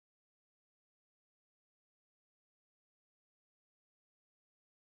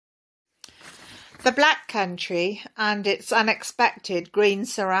The Black Country and its unexpected green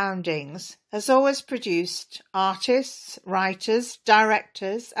surroundings has always produced artists, writers,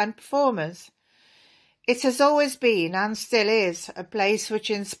 directors and performers. It has always been and still is a place which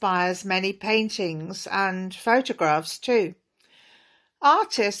inspires many paintings and photographs too.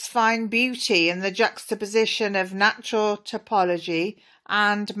 Artists find beauty in the juxtaposition of natural topology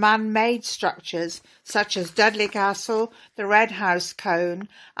and man-made structures such as Dudley Castle, the Red House Cone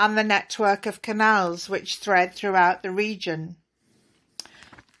and the network of canals which thread throughout the region.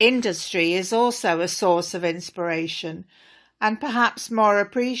 Industry is also a source of inspiration and perhaps more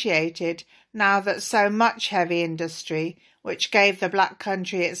appreciated now that so much heavy industry, which gave the Black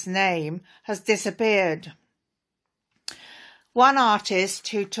Country its name, has disappeared. One artist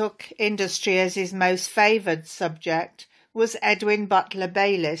who took industry as his most favoured subject was Edwin Butler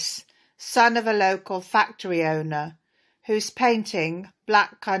Bayliss, son of a local factory owner, whose painting,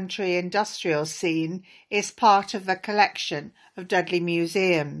 Black Country Industrial Scene, is part of the collection of Dudley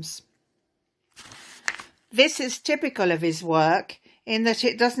Museums. This is typical of his work in that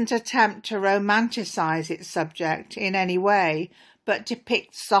it doesn't attempt to romanticise its subject in any way, but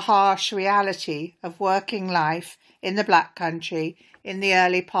depicts the harsh reality of working life in the Black Country in the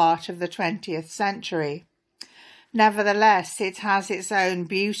early part of the 20th century. Nevertheless, it has its own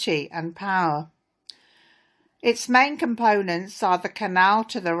beauty and power. Its main components are the canal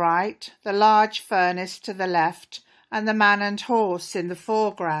to the right, the large furnace to the left, and the man and horse in the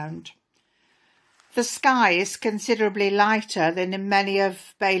foreground. The sky is considerably lighter than in many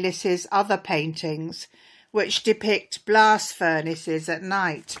of Bayliss's other paintings, which depict blast furnaces at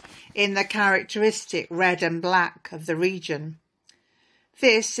night in the characteristic red and black of the region.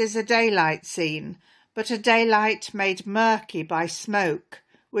 This is a daylight scene, but a daylight made murky by smoke,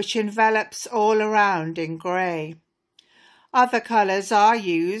 which envelops all around in grey. Other colours are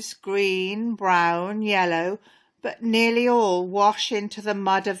used, green, brown, yellow, but nearly all wash into the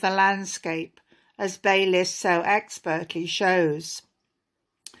mud of the landscape, as Bayliss so expertly shows.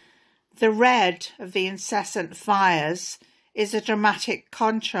 The red of the incessant fires is a dramatic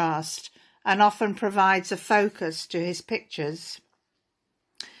contrast and often provides a focus to his pictures.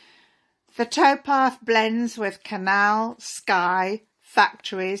 The towpath blends with canal, sky,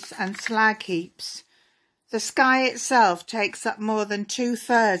 factories and slag heaps. The sky itself takes up more than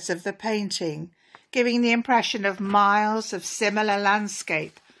 2/3 of the painting, giving the impression of miles of similar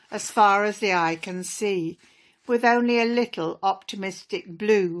landscape as far as the eye can see, with only a little optimistic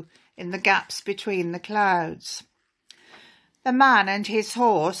blue in the gaps between the clouds. The man and his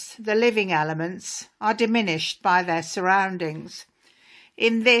horse, the living elements, are diminished by their surroundings.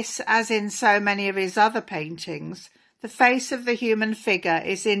 In this, as in so many of his other paintings, the face of the human figure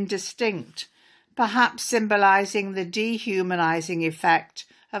is indistinct, perhaps symbolising the dehumanising effect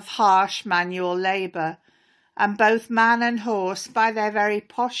of harsh manual labour, and both man and horse, by their very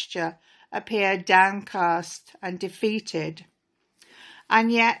posture, appear downcast and defeated.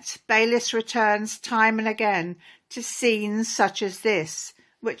 And yet Bayliss returns time and again to scenes such as this,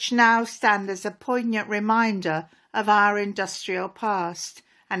 which now stand as a poignant reminder of our industrial past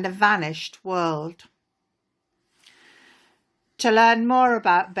and a vanished world. To learn more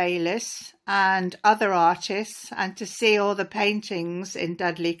about Bayliss and other artists and to see all the paintings in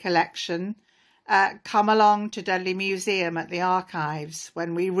Dudley collection, come along to Dudley Museum at the Archives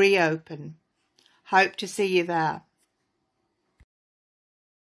when we reopen. Hope to see you there.